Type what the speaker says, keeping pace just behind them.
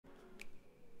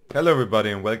Hello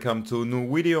everybody and welcome to a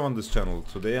new video on this channel.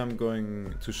 Today I'm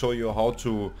going to show you how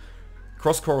to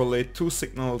cross-correlate two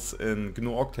signals in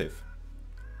GNU Octave.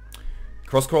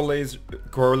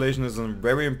 Cross-correlation is a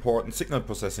very important signal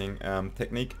processing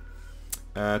technique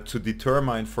to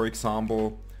determine, for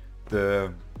example,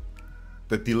 the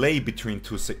delay between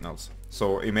two signals.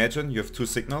 So imagine you have two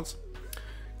signals,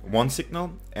 one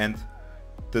signal and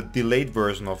the delayed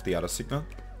version of the other signal.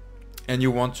 And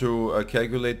you want to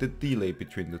calculate the delay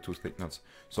between the two signals.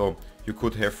 So you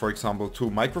could have, for example, two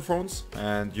microphones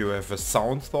and you have a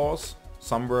sound source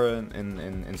somewhere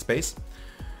in space,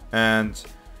 and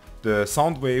the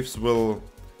sound waves will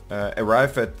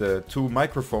arrive at the two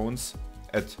microphones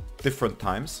at different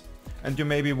times, and you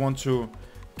maybe want to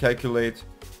calculate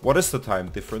what is the time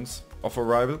difference of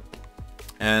arrival,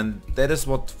 and that is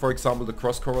what, for example, the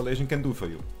cross correlation can do for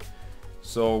you.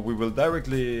 So we will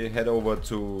directly head over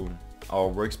to our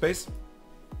workspace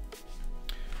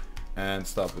and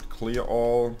start with clear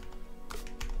all,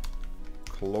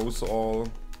 close all,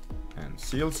 and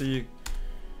CLC,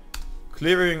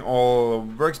 clearing all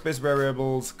workspace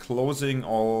variables, closing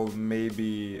all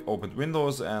maybe opened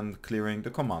windows, and clearing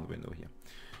the command window here.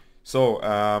 So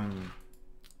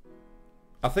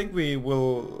I think we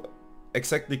will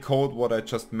exactly code what I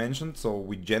just mentioned. So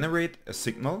we generate a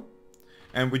signal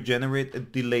and we generate a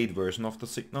delayed version of the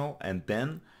signal, and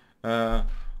then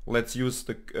let's use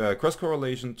the cross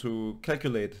correlation to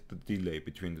calculate the delay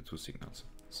between the two signals.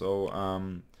 So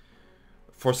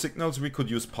for signals we could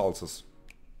use pulses.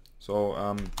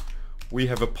 So we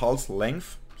have a pulse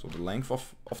length, so the length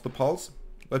of the pulse,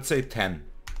 let's say 10.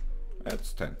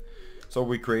 That's 10. So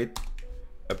we create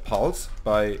a pulse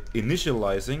by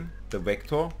initializing the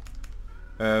vector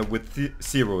with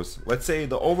zeros. Let's say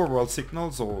the overall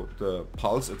signal, so the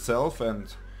pulse itself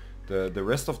and the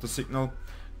rest of the signal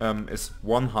is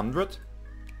 100,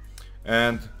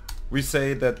 and we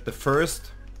say that the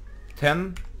first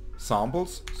 10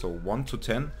 samples, so 1 to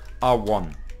 10, are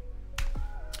 1.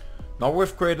 Now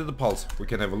we've created the pulse. We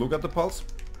can have a look at the pulse.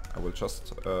 I will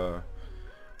just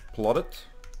plot it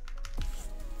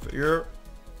here,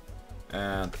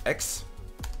 and X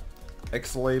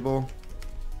label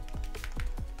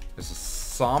is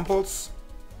samples,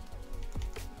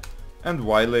 and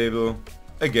Y label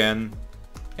again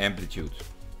amplitude,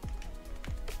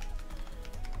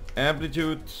 and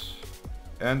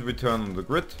return on the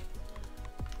grid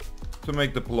to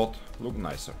make the plot look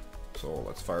nicer. So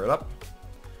let's fire it up,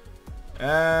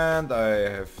 and I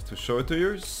have to show it to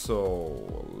you,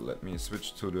 so let me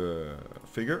switch to the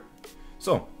figure.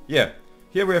 So yeah,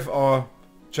 here we have our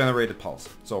generated pulse.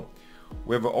 So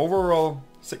we have an overall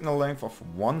signal length of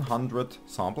 100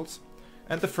 samples,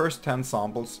 and the first 10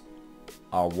 samples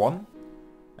are 1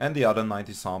 and the other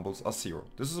 90 samples are 0.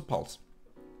 This is a pulse.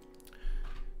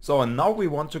 So and now we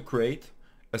want to create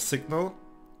a signal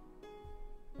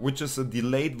which is a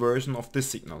delayed version of this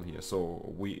signal here.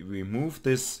 So we move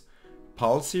this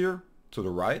pulse here to the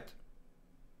right,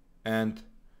 and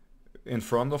in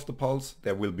front of the pulse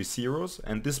there will be zeros,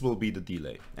 and this will be the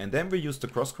delay. And then we use the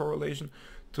cross correlation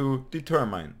to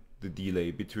determine the delay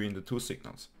between the two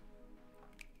signals.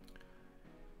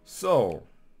 So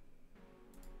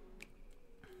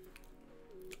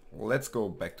let's go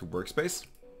back to workspace.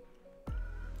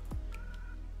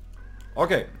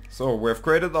 Okay, so we have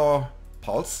created our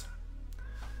pulse,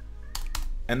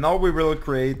 and now we will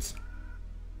create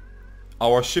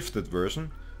our shifted version.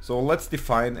 So let's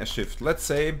define a shift. Let's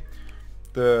say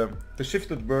the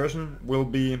shifted version will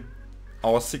be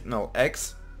our signal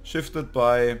X shifted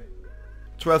by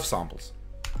 12 samples.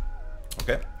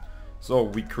 Okay, so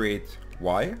we create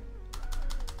Y.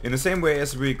 In the same way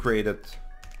as we created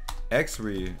X,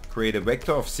 we create a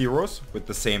vector of zeros with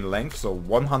the same length, so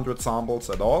 100 samples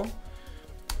at all,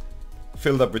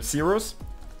 filled up with zeros,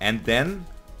 and then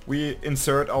we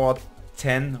insert our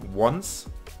 10 ones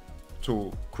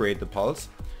to create the pulse.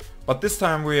 But this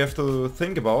time we have to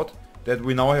think about that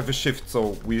we now have a shift,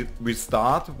 so we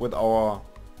start with our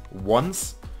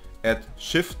ones at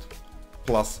shift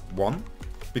plus 1,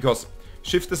 because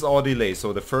shift is our delay,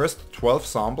 so the first 12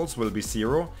 samples will be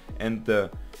 0 and the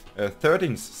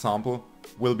 13th sample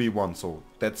will be 1, so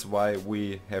that's why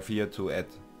we have here to add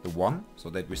the 1, so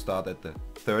that we start at the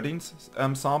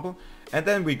 13th sample, and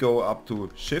then we go up to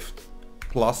shift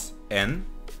plus n,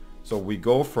 so we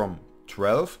go from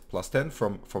 12 plus 10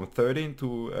 from 13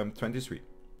 to 23.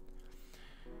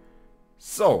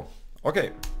 So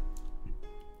okay,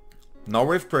 now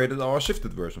we've created our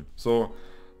shifted version. So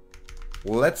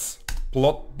let's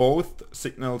plot both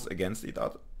signals against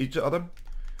each other,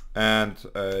 and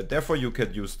therefore you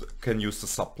can use the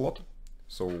subplot.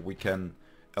 So we can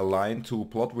align two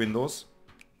plot windows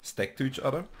stacked to each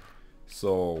other.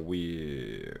 So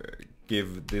we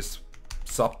give this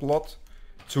subplot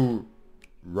 2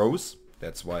 rows.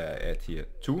 That's why I add here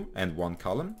 2 and 1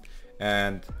 column.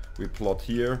 And we plot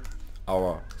here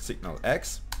our signal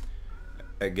X.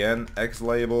 Again, X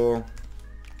label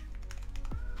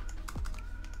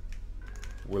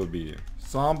will be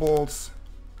samples.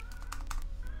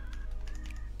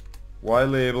 Y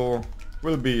label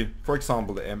will be, for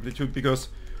example, the amplitude, because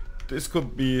this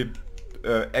could be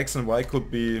X and Y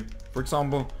could be, for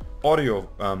example, audio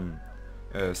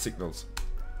signals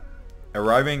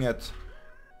arriving at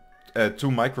 2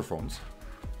 microphones.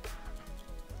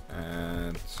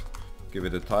 And give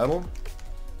it a title.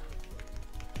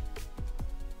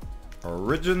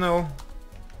 Original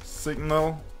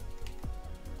signal.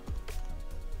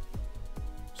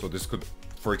 So this could,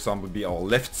 for example, be our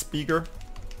left speaker.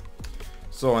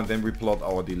 So, and then we plot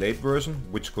our delayed version,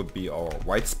 which could be our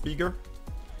right speaker.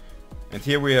 And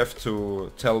here we have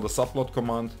to tell the subplot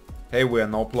command, hey, we are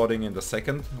now plotting in the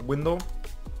second window.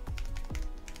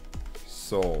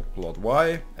 So plot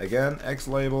Y, again, X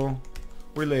label,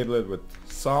 we label it with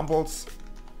samples.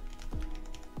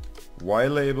 Y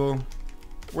label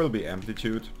will be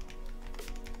amplitude.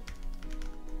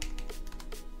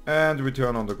 And we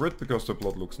turn on the grid because the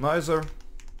plot looks nicer.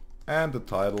 And the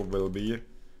title will be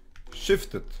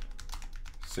shifted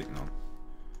signal.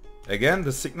 Again,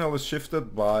 the signal is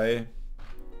shifted by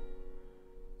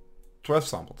 12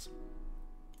 samples.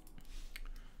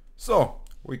 So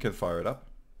we can fire it up.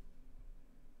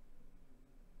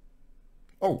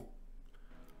 Oh,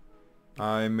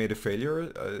 I made a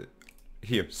failure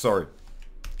here. Sorry.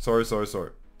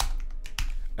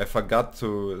 I forgot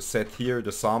to set here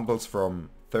the samples from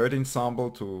 13 sample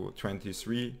to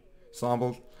 23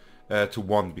 sample to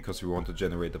 1, because we want to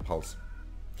generate the pulse.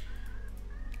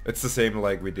 It's the same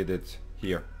like we did it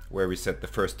here, where we set the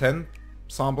first 10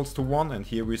 samples to 1, and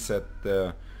here we set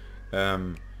the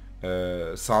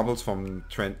samples from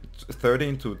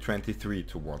 13 to 23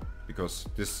 to 1, because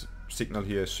this signal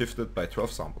here is shifted by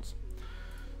 12 samples.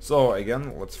 So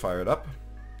again, let's fire it up.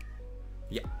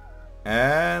 Yeah,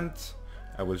 and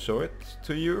I will show it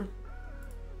to you.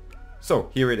 So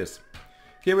here it is.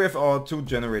 Here we have our 2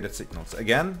 generated signals.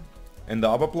 Again, in the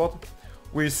upper plot,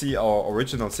 we see our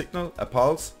original signal, a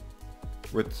pulse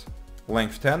with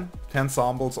length 10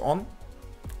 samples on.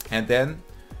 And then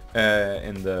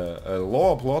in the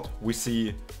lower plot, we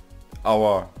see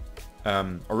our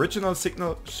original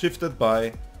signal shifted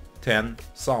by 10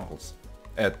 samples,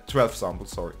 12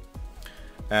 samples, sorry.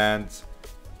 And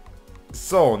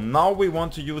so now we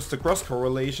want to use the cross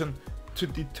correlation to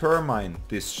determine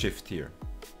this shift here,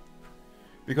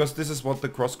 because this is what the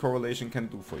cross correlation can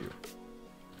do for you.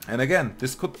 And again,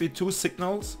 this could be 2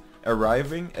 signals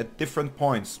arriving at different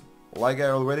points. Like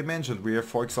I already mentioned, we have,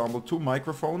 for example, 2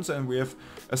 microphones and we have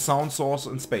a sound source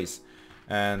in space.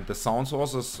 And the sound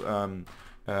source is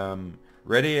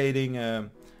radiating an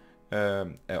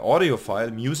audio file,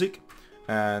 music,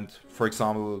 and for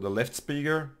example the left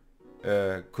speaker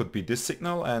could be this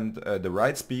signal, and the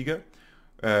right speaker,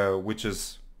 which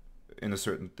is in a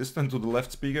certain distance to the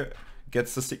left speaker,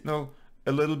 gets the signal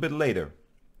a little bit later.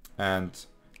 And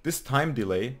this time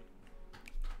delay,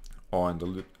 or in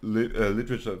the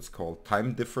literature it's called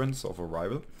time difference of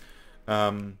arrival,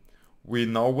 we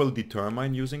now will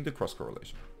determine using the cross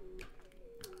correlation.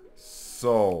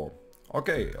 So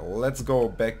okay, let's go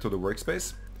back to the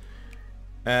workspace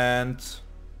and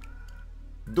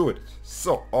do it.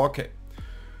 So okay,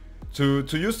 to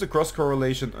use the cross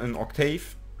correlation in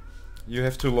Octave, you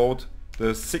have to load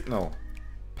the signal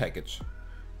package.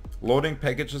 Loading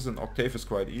packages in Octave is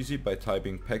quite easy by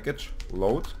typing package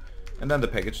load and then the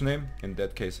package name, in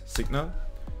that case signal.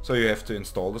 So you have to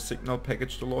install the signal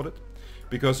package to load it,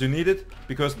 because you need it,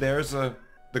 because there's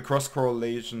the cross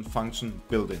correlation function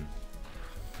built in.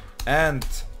 And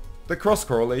the cross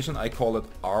correlation, I call it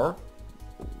R,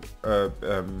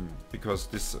 because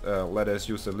this letter is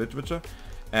used in literature,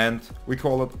 and we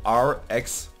call it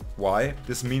RXY.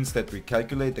 This means that we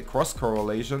calculate the cross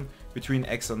correlation between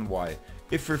X and Y.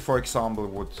 If we, for example,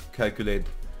 would calculate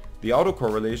the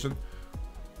autocorrelation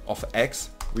of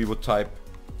X, we would type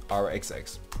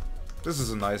RXX. This is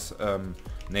a nice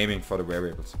naming for the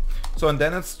variables. So, and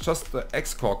then it's just the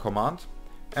XCore command,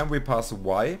 and we pass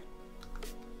Y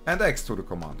and X to the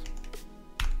command.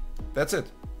 That's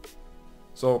it.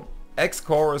 So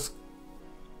XCore is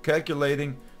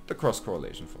calculating the cross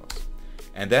correlation for us.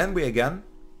 And then we again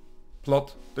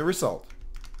plot the result.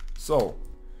 So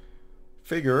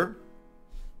figure,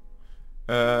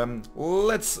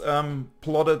 let's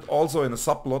plot it also in a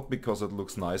subplot because it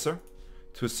looks nicer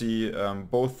to see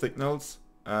both signals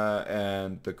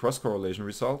and the cross correlation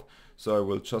result. So I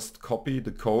will just copy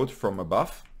the code from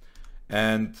above,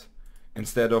 and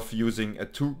instead of using a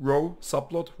 2-row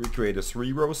subplot, we create a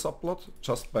 3-row subplot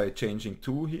just by changing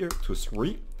 2 here to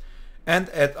 3, and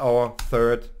add our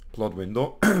third plot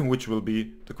window, which will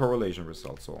be the correlation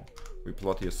result. So we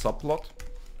plot here subplot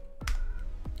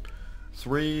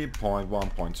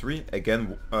 3.1.3,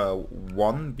 again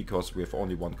 1 because we have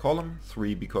only one column,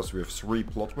 3 because we have 3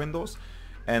 plot windows,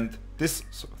 and this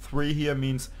 3 here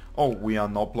means, oh, we are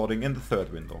now plotting in the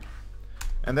third window.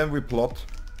 And then we plot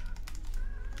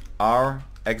r,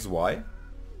 x, y,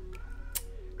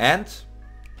 and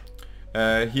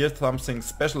here's something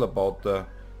special about the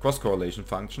cross correlation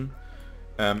function.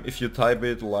 If you type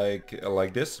it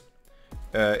like this,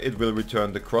 it will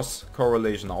return the cross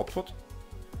correlation output,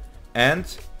 and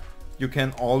you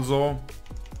can also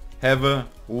have a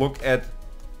look at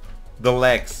the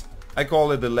lags. I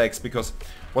call it the lags because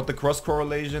what the cross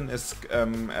correlation is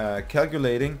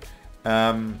calculating.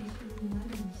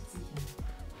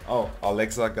 Oh,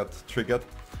 Alexa got triggered.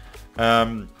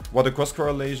 What the cross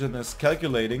correlation is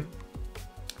calculating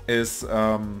is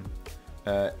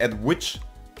at which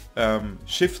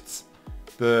shifts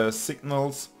the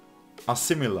signals are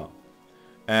similar,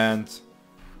 and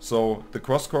so the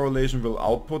cross correlation will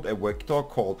output a vector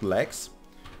called lags.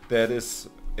 That is,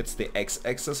 it's the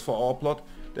x-axis for our plot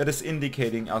that is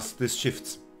indicating us these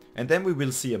shifts, and then we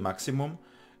will see a maximum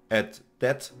at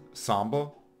that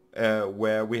sample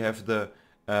where we have the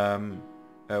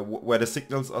where the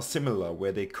signals are similar,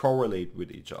 where they correlate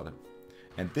with each other,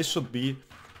 and this should be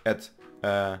at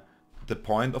the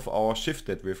point of our shift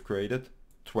that we've created,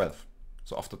 12.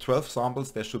 So after 12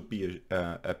 samples there should be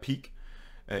a peak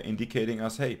indicating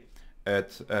us, hey,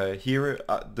 at here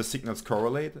the signals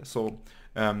correlate, so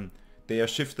they are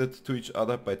shifted to each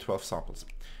other by 12 samples.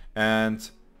 And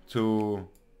to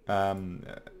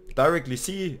directly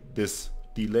see this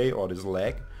delay or this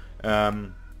lag,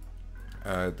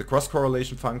 the cross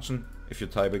correlation function, if you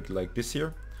type it like this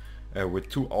here with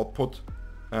 2 output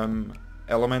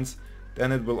elements,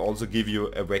 then it will also give you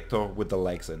a vector with the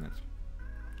lags in it,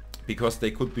 because they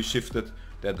could be shifted,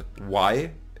 that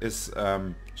y is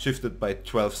shifted by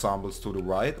 12 samples to the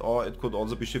right, or it could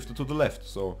also be shifted to the left.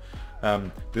 So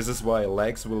this is why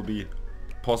lags will be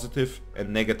positive and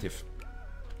negative,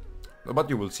 but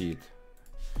you will see it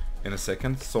in a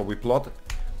second. So we plot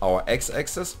our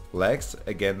x-axis lags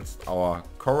against our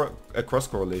cross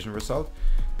correlation result.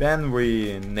 Then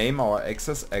we name our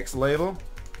axis x label.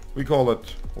 We call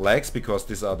it lags because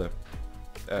these are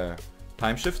the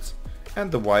time shifts,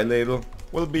 and the y label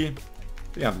will be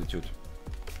the amplitude.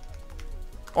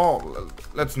 Or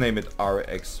let's name it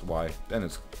rxy, then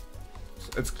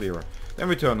it's clearer. Then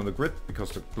we turn on the grid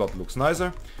because the plot looks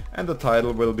nicer, and the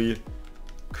title will be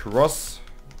cross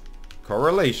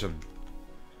correlation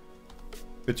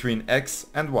between x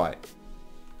and y.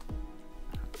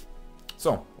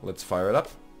 So let's fire it up.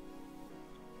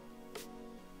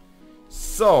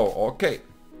 So, okay,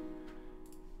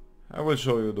 I will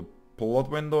show you the plot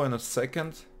window in a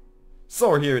second.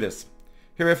 So here it is.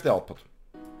 Here we have the output.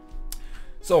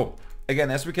 So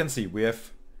again, as we can see, we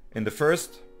have in the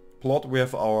first plot we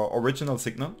have our original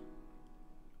signal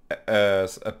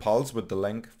as a pulse with the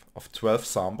length of 12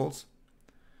 samples.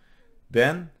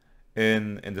 Then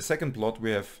in the second plot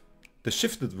we have the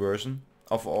shifted version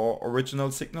of our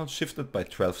original signal, shifted by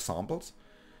 12 samples.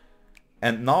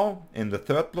 And now in the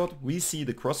third plot we see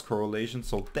the cross correlation,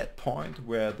 so that point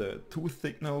where the 2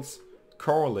 signals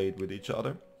correlate with each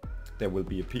other, there will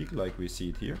be a peak like we see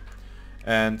it here.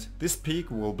 And this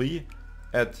peak will be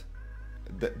at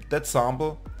that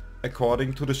sample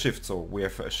according to the shift. So we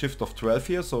have a shift of 12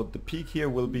 here, so the peak here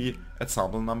will be at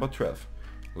sample number 12.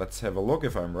 Let's have a look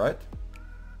if I'm right.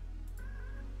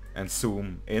 And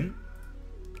zoom in.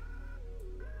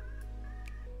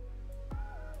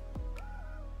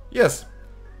 Yes,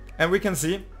 and we can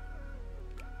see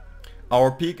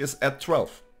our peak is at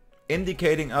 12,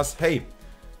 indicating us, hey,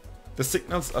 the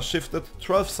signals are shifted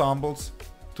 12 samples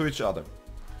to each other.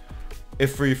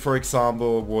 If we, for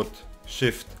example, would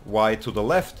shift y to the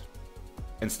left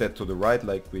instead to the right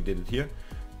like we did it here,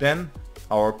 then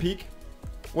our peak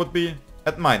would be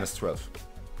at -12.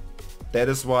 That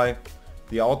is why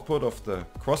the output of the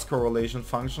cross correlation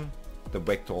function, the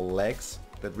vector lags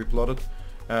that we plotted,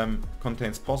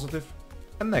 contains positive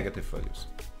and negative values.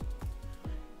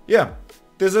 Yeah,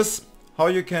 this is how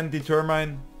you can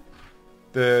determine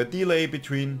the delay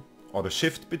between, or the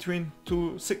shift between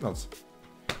 2 signals.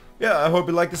 Yeah, I hope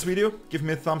you liked this video. Give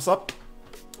me a thumbs up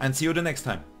and see you the next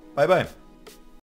time. Bye bye.